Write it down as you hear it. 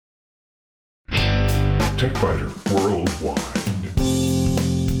TechBiter Worldwide.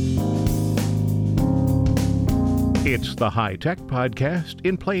 It's the High Tech Podcast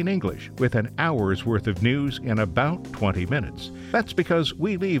in plain English with an hour's worth of news in about 20 minutes. That's because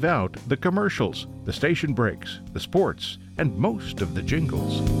we leave out the commercials, the station breaks, the sports, and most of the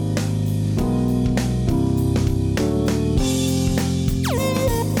jingles.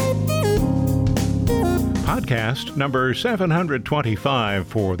 Podcast number 725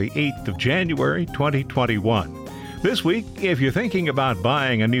 for the 8th of January, 2021. This week, if you're thinking about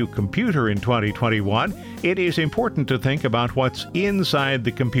buying a new computer in 2021, it is important to think about what's inside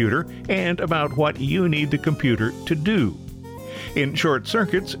the computer and about what you need the computer to do. In short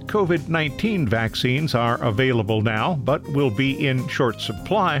circuits, COVID-19 vaccines are available now, but will be in short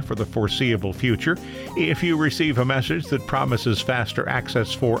supply for the foreseeable future. If you receive a message that promises faster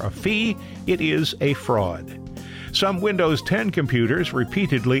access for a fee, it is a fraud. Some Windows 10 computers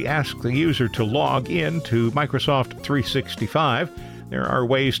repeatedly ask the user to log in to Microsoft 365. There are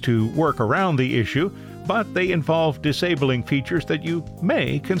ways to work around the issue, but they involve disabling features that you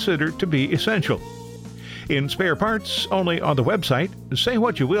may consider to be essential. In spare parts, only on the website, say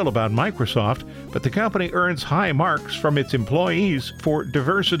what you will about Microsoft, but the company earns high marks from its employees for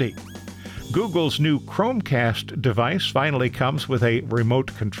diversity. Google's new Chromecast device finally comes with a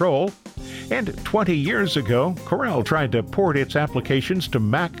remote control. And 20 years ago, Corel tried to port its applications to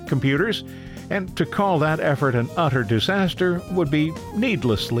Mac computers, and to call that effort an utter disaster would be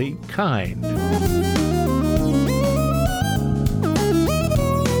needlessly kind.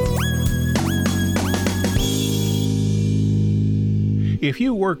 If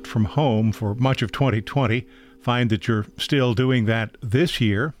you worked from home for much of 2020, find that you're still doing that this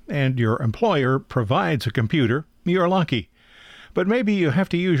year, and your employer provides a computer, you're lucky. But maybe you have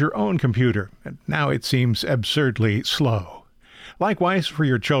to use your own computer, and now it seems absurdly slow. Likewise for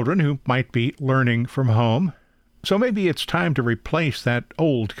your children who might be learning from home. So maybe it's time to replace that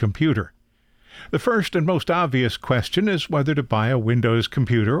old computer. The first and most obvious question is whether to buy a Windows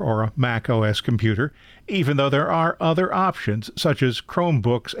computer or a Mac OS computer, even though there are other options such as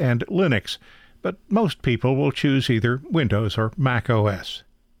Chromebooks and Linux, but most people will choose either Windows or Mac OS.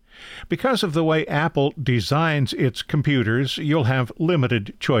 Because of the way Apple designs its computers, you'll have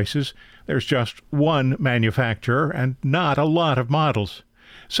limited choices. There's just one manufacturer and not a lot of models.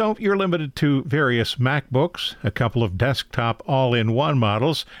 So you're limited to various MacBooks, a couple of desktop all-in-one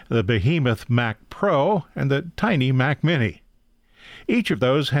models, the behemoth Mac Pro, and the tiny Mac Mini. Each of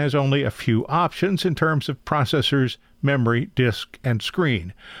those has only a few options in terms of processors, memory, disk, and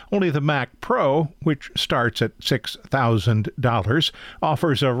screen. Only the Mac Pro, which starts at $6,000,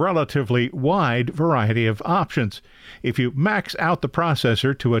 offers a relatively wide variety of options. If you max out the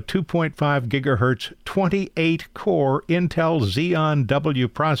processor to a 2.5 GHz 28-core Intel Xeon W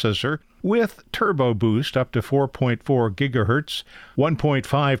processor with Turbo Boost up to 4.4 GHz,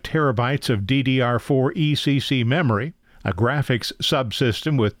 1.5 terabytes of DDR4 ECC memory, a graphics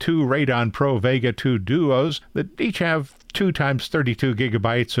subsystem with two Radeon Pro Vega 2 Duos that each have 2 times 32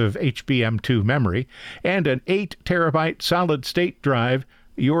 gigabytes of HBM2 memory, and an 8 terabyte solid-state drive,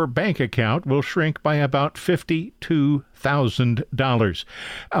 your bank account will shrink by about $52,000.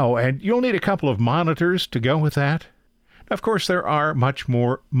 Oh, and you'll need a couple of monitors to go with that. Of course, there are much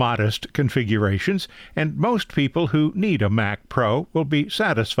more modest configurations, and most people who need a Mac Pro will be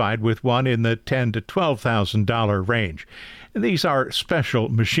satisfied with one in the $10,000 to $12,000 range. These are special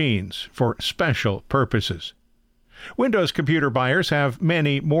machines for special purposes. Windows computer buyers have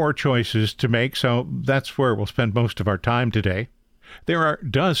many more choices to make, so that's where we'll spend most of our time today. There are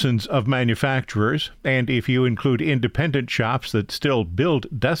dozens of manufacturers, and if you include independent shops that still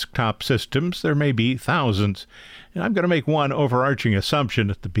build desktop systems, there may be thousands. And I'm going to make one overarching assumption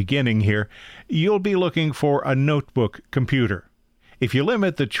at the beginning here. You'll be looking for a notebook computer. If you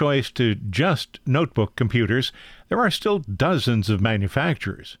limit the choice to just notebook computers, there are still dozens of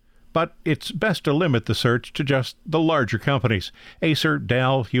manufacturers. But it's best to limit the search to just the larger companies: Acer,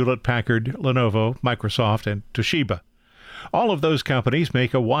 Dell, Hewlett-Packard, Lenovo, Microsoft, and Toshiba. All of those companies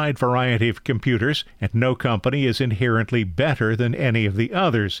make a wide variety of computers, and no company is inherently better than any of the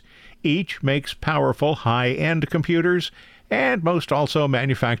others. Each makes powerful high-end computers, and most also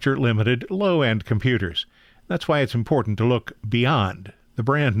manufacture limited low-end computers. That's why it's important to look beyond the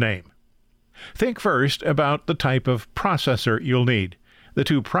brand name. Think first about the type of processor you'll need. The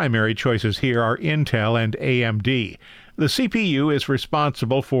two primary choices here are Intel and AMD. The CPU is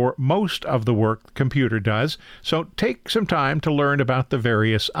responsible for most of the work the computer does, so take some time to learn about the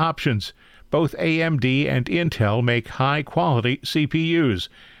various options. Both AMD and Intel make high-quality CPUs.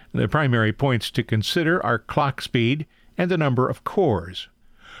 The primary points to consider are clock speed and the number of cores.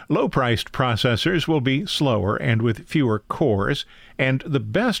 Low-priced processors will be slower and with fewer cores, and the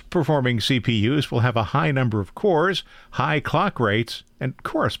best-performing CPUs will have a high number of cores, high clock rates, and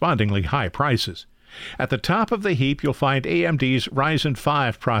correspondingly high prices. At the top of the heap, you'll find AMD's Ryzen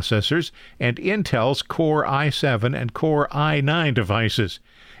 5 processors and Intel's Core i7 and Core i9 devices.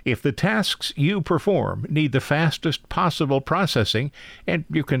 If the tasks you perform need the fastest possible processing, and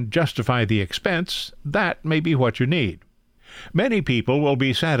you can justify the expense, that may be what you need. Many people will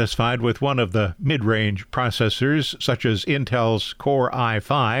be satisfied with one of the mid-range processors, such as Intel's Core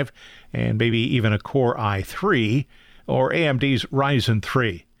i5 and maybe even a Core i3, or AMD's Ryzen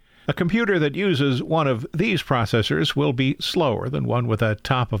 3. A computer that uses one of these processors will be slower than one with a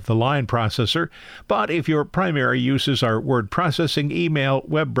top-of-the-line processor, but if your primary uses are word processing, email,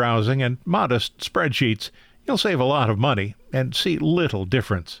 web browsing, and modest spreadsheets, you'll save a lot of money and see little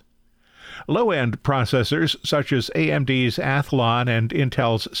difference. Low-end processors such as AMD's Athlon and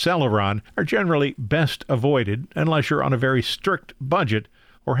Intel's Celeron are generally best avoided unless you're on a very strict budget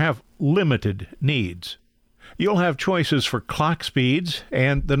or have limited needs. You'll have choices for clock speeds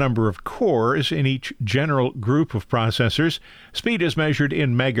and the number of cores in each general group of processors. Speed is measured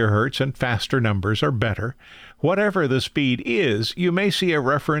in megahertz, and faster numbers are better. Whatever the speed is, you may see a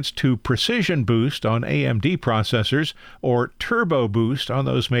reference to Precision Boost on AMD processors or Turbo Boost on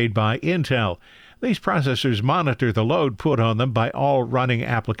those made by Intel. These processors monitor the load put on them by all running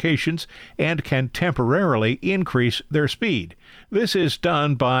applications and can temporarily increase their speed. This is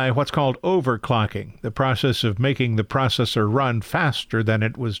done by what's called overclocking, the process of making the processor run faster than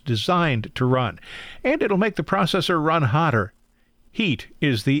it was designed to run, and it'll make the processor run hotter. Heat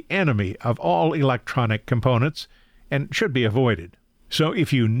is the enemy of all electronic components and should be avoided. So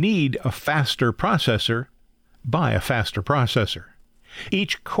if you need a faster processor, buy a faster processor.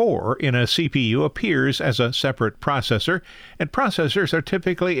 Each core in a CPU appears as a separate processor, and processors are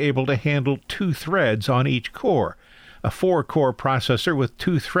typically able to handle 2 threads on each core. A 4-core processor with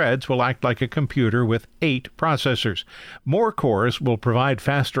 2 threads will act like a computer with 8 processors. More cores will provide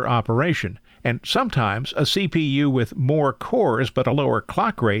faster operation, and sometimes a CPU with more cores but a lower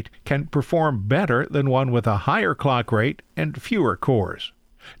clock rate can perform better than one with a higher clock rate and fewer cores.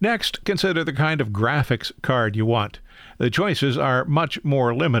 Next, consider the kind of graphics card you want. The choices are much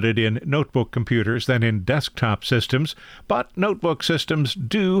more limited in notebook computers than in desktop systems, but notebook systems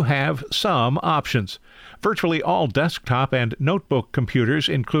do have some options. Virtually all desktop and notebook computers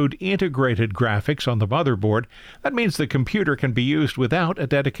include integrated graphics on the motherboard. That means the computer can be used without a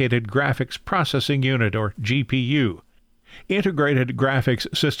dedicated graphics processing unit, or GPU. Integrated graphics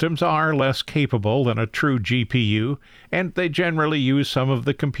systems are less capable than a true GPU, and they generally use some of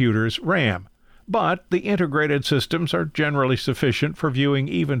the computer's RAM. But the integrated systems are generally sufficient for viewing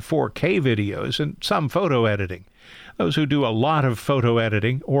even 4K videos and some photo editing. Those who do a lot of photo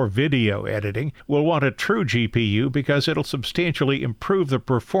editing or video editing will want a true GPU because it'll substantially improve the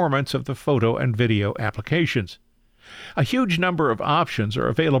performance of the photo and video applications. A huge number of options are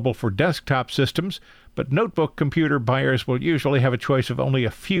available for desktop systems, but notebook computer buyers will usually have a choice of only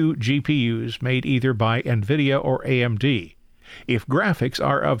a few GPUs made either by NVIDIA or AMD. If graphics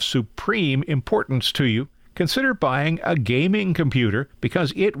are of supreme importance to you, consider buying a gaming computer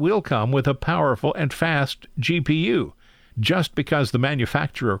because it will come with a powerful and fast GPU. Just because the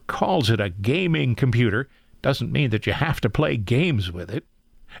manufacturer calls it a gaming computer doesn't mean that you have to play games with it.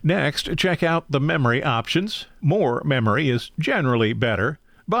 Next, check out the memory options. More memory is generally better,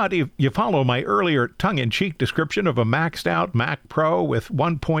 but if you follow my earlier tongue-in-cheek description of a maxed-out Mac Pro with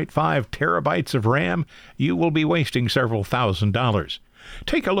 1.5 terabytes of RAM, you will be wasting several $1,000s.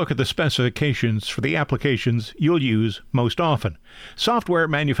 Take a look at the specifications for the applications you'll use most often. Software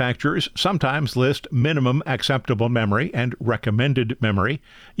manufacturers sometimes list minimum acceptable memory and recommended memory.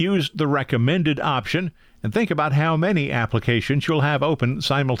 Use the recommended option and think about how many applications you'll have open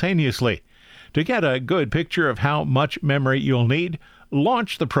simultaneously. To get a good picture of how much memory you'll need,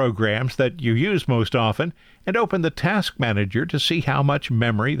 launch the programs that you use most often and open the Task Manager to see how much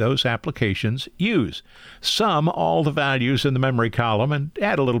memory those applications use. Sum all the values in the memory column and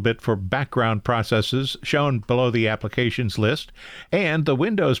add a little bit for background processes shown below the applications list and the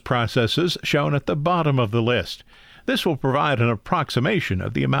Windows processes shown at the bottom of the list. This will provide an approximation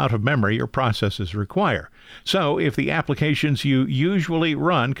of the amount of memory your processes require. So, if the applications you usually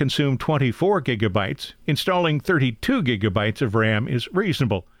run consume 24 gigabytes, installing 32 gigabytes of RAM is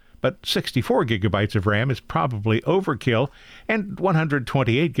reasonable. But 64 gigabytes of RAM is probably overkill, and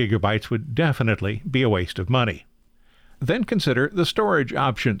 128 gigabytes would definitely be a waste of money. Then consider the storage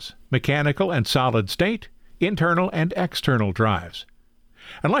options: mechanical and solid state, internal and external drives.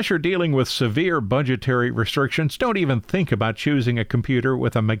 Unless you're dealing with severe budgetary restrictions, don't even think about choosing a computer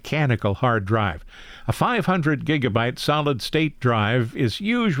with a mechanical hard drive. A 500 gigabyte solid-state drive is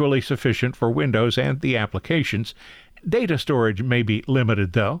usually sufficient for Windows and the applications. Data storage may be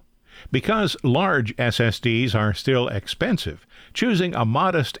limited, though. Because large SSDs are still expensive, choosing a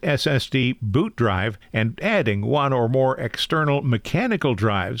modest SSD boot drive and adding one or more external mechanical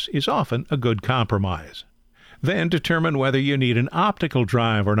drives is often a good compromise. Then determine whether you need an optical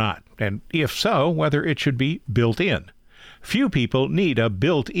drive or not, and if so, whether it should be built in. Few people need a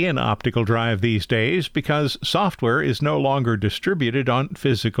built-in optical drive these days because software is no longer distributed on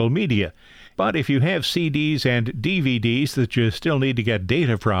physical media. But if you have CDs and DVDs that you still need to get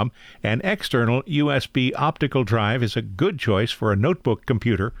data from, an external USB optical drive is a good choice for a notebook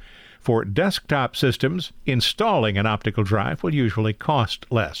computer. For desktop systems, installing an optical drive will usually cost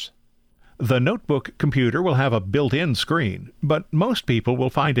less. The notebook computer will have a built-in screen, but most people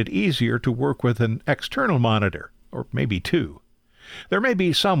will find it easier to work with an external monitor, or maybe two. There may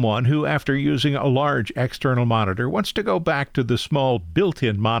be someone who, after using a large external monitor, wants to go back to the small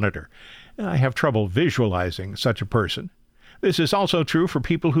built-in monitor. I have trouble visualizing such a person. This is also true for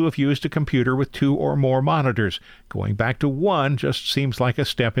people who have used a computer with two or more monitors. Going back to one just seems like a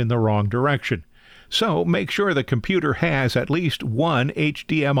step in the wrong direction. So make sure the computer has at least one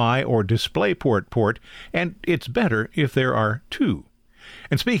HDMI or DisplayPort port, and it's better if there are two.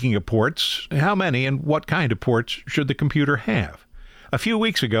 And speaking of ports, how many and what kind of ports should the computer have? A few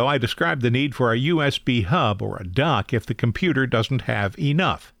weeks ago, I described the need for a USB hub or a dock if the computer doesn't have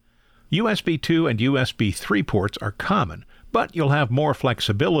enough. USB 2 and USB 3 ports are common, but you'll have more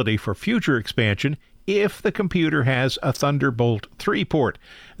flexibility for future expansion if the computer has a Thunderbolt 3 port.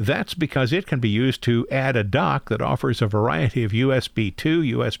 That's because it can be used to add a dock that offers a variety of USB 2,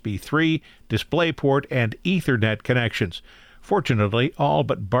 USB 3, DisplayPort, and Ethernet connections. Fortunately, all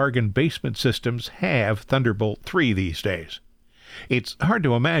but bargain basement systems have Thunderbolt 3 these days. It's hard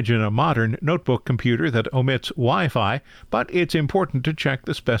to imagine a modern notebook computer that omits Wi-Fi, but it's important to check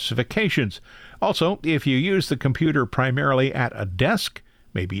the specifications. Also, if you use the computer primarily at a desk,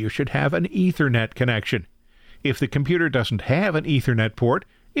 maybe you should have an Ethernet connection. If the computer doesn't have an Ethernet port,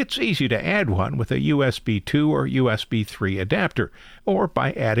 it's easy to add one with a USB 2 or USB 3 adapter, or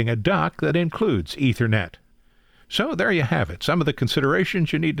by adding a dock that includes Ethernet. So there you have it, some of the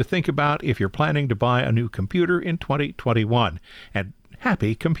considerations you need to think about if you're planning to buy a new computer in 2021. And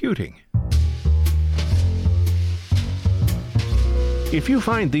happy computing! If you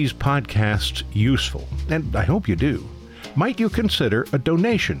find these podcasts useful, and I hope you do, might you consider a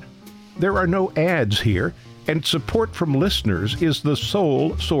donation? There are no ads here, and support from listeners is the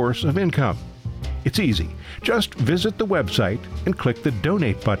sole source of income. It's easy. Just visit the website and click the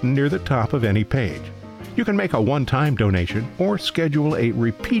donate button near the top of any page. You can make a one-time donation or schedule a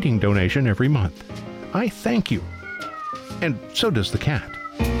repeating donation every month. I thank you. And so does the cat.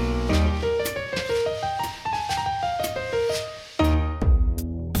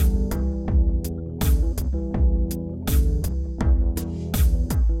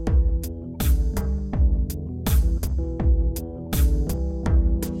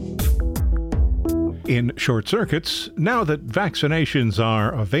 In short circuits, now that vaccinations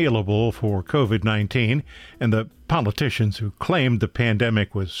are available for COVID-19 and the politicians who claimed the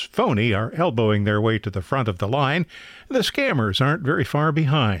pandemic was phony are elbowing their way to the front of the line, the scammers aren't very far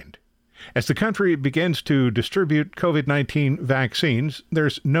behind. As the country begins to distribute COVID-19 vaccines,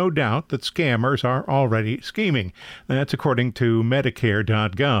 there's no doubt that scammers are already scheming. That's according to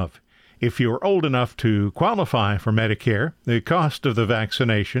Medicare.gov. If you're old enough to qualify for Medicare, the cost of the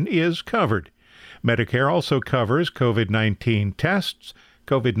vaccination is covered. Medicare also covers COVID-19 tests,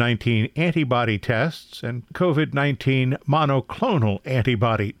 COVID-19 antibody tests, and COVID-19 monoclonal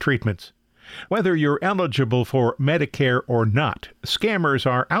antibody treatments. Whether you're eligible for Medicare or not, scammers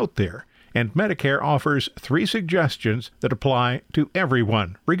are out there, and Medicare offers 3 suggestions that apply to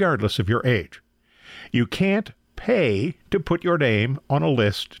everyone, regardless of your age. You can't pay to put your name on a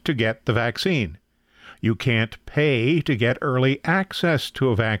list to get the vaccine. You can't pay to get early access to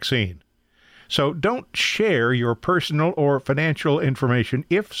a vaccine. So don't share your personal or financial information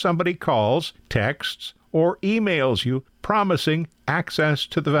if somebody calls, texts, or emails you promising access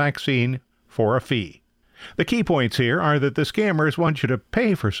to the vaccine for a fee. The key points here are that the scammers want you to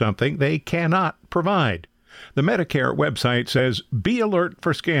pay for something they cannot provide. The Medicare website says, "Be alert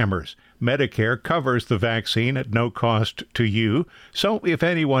for scammers. Medicare covers the vaccine at no cost to you, so if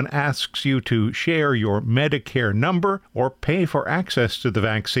anyone asks you to share your Medicare number or pay for access to the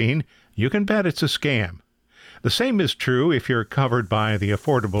vaccine, you can bet it's a scam." The same is true if you're covered by the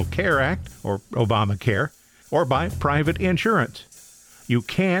Affordable Care Act, or Obamacare, or by private insurance. You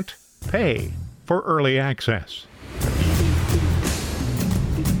can't pay for early access.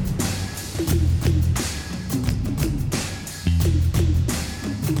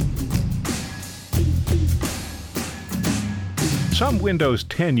 Some Windows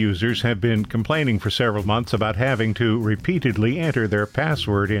 10 users have been complaining for several months about having to repeatedly enter their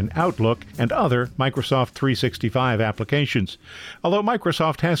password in Outlook and other Microsoft 365 applications. Although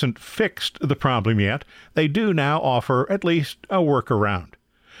Microsoft hasn't fixed the problem yet, they do now offer at least a workaround.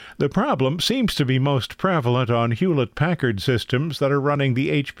 The problem seems to be most prevalent on Hewlett-Packard systems that are running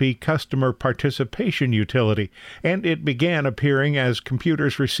the HP Customer Participation utility, and it began appearing as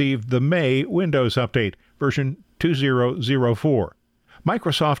computers received the May Windows Update, version 2004.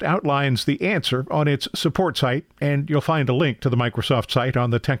 Microsoft outlines the answer on its support site, and you'll find a link to the Microsoft site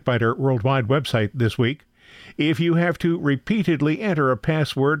on the TechBiter Worldwide website this week. If you have to repeatedly enter a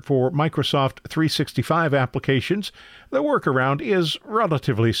password for Microsoft 365 applications, the workaround is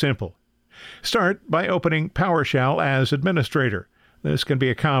relatively simple. Start by opening PowerShell as administrator. This can be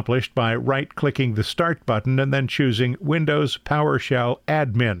accomplished by right-clicking the Start button and then choosing Windows PowerShell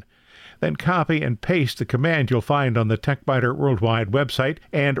Admin. Then copy and paste the command you'll find on the TechBiter Worldwide website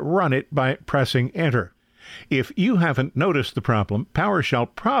and run it by pressing Enter. If you haven't noticed the problem, PowerShell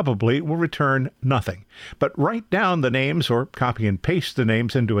probably will return nothing. But write down the names or copy and paste the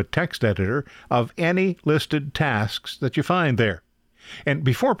names into a text editor of any listed tasks that you find there. And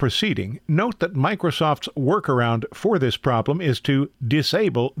before proceeding, note that Microsoft's workaround for this problem is to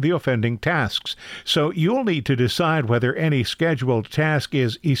disable the offending tasks. So you'll need to decide whether any scheduled task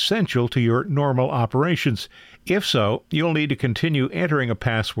is essential to your normal operations. If so, you'll need to continue entering a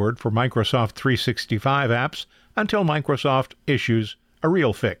password for Microsoft 365 apps until Microsoft issues a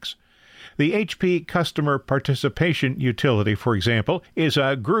real fix. The HP Customer Participation utility, for example, is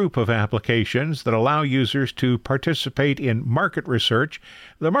a group of applications that allow users to participate in market research.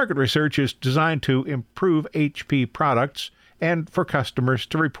 The market research is designed to improve HP products and for customers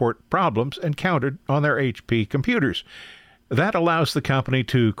to report problems encountered on their HP computers. That allows the company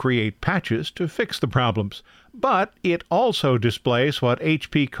to create patches to fix the problems, but it also displays what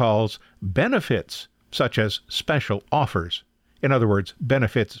HP calls benefits, such as special offers. In other words,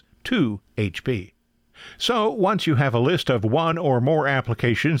 benefits to HP. So, once you have a list of one or more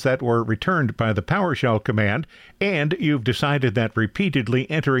applications that were returned by the PowerShell command, and you've decided that repeatedly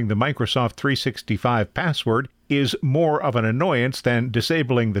entering the Microsoft 365 password is more of an annoyance than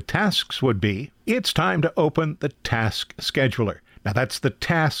disabling the tasks would be, it's time to open the Task Scheduler. Now, that's the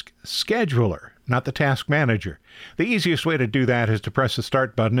Task Scheduler, not the Task Manager. The easiest way to do that is to press the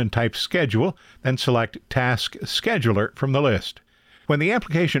Start button and type Schedule, then select Task Scheduler from the list. When the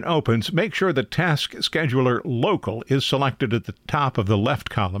application opens, make sure the Task Scheduler Local is selected at the top of the left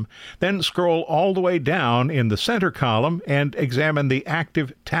column. Then scroll all the way down in the center column and examine the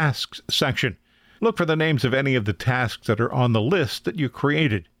Active Tasks section. Look for the names of any of the tasks that are on the list that you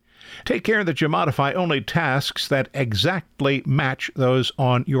created. Take care that you modify only tasks that exactly match those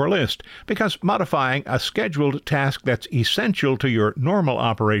on your list, because modifying a scheduled task that's essential to your normal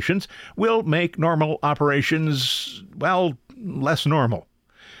operations will make normal operations, less normal.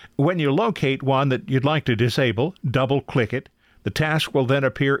 When you locate one that you'd like to disable, double-click it. The task will then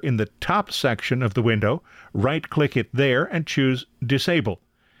appear in the top section of the window. Right-click it there and choose Disable.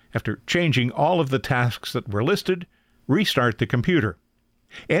 After changing all of the tasks that were listed, restart the computer.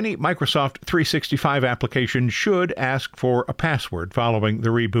 Any Microsoft 365 application should ask for a password following the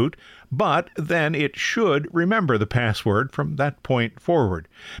reboot, but then it should remember the password from that point forward.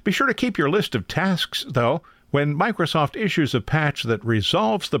 Be sure to keep your list of tasks, though. When Microsoft issues a patch that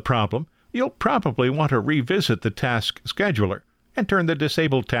resolves the problem, you'll probably want to revisit the Task Scheduler and turn the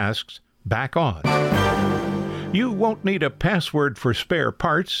disabled tasks back on. You won't need a password for spare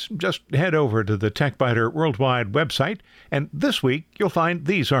parts. Just head over to the TechBiter Worldwide website, and this week you'll find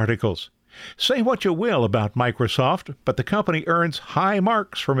these articles. Say what you will about Microsoft, but the company earns high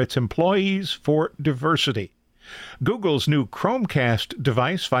marks from its employees for diversity. Google's new Chromecast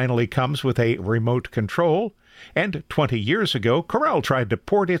device finally comes with a remote control. And 20 years ago, Corel tried to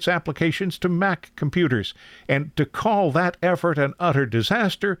port its applications to Mac computers, and to call that effort an utter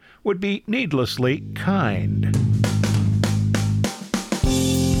disaster would be needlessly kind.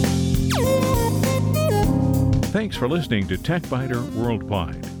 Thanks for listening to TechBiter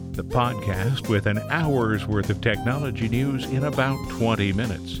Worldwide, the podcast with an hour's worth of technology news in about 20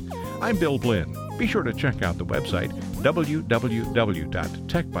 minutes. I'm Bill Blinn. Be sure to check out the website,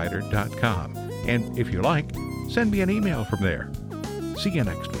 www.techbiter.com. And if you like, send me an email from there. See you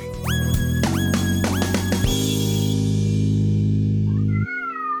next week.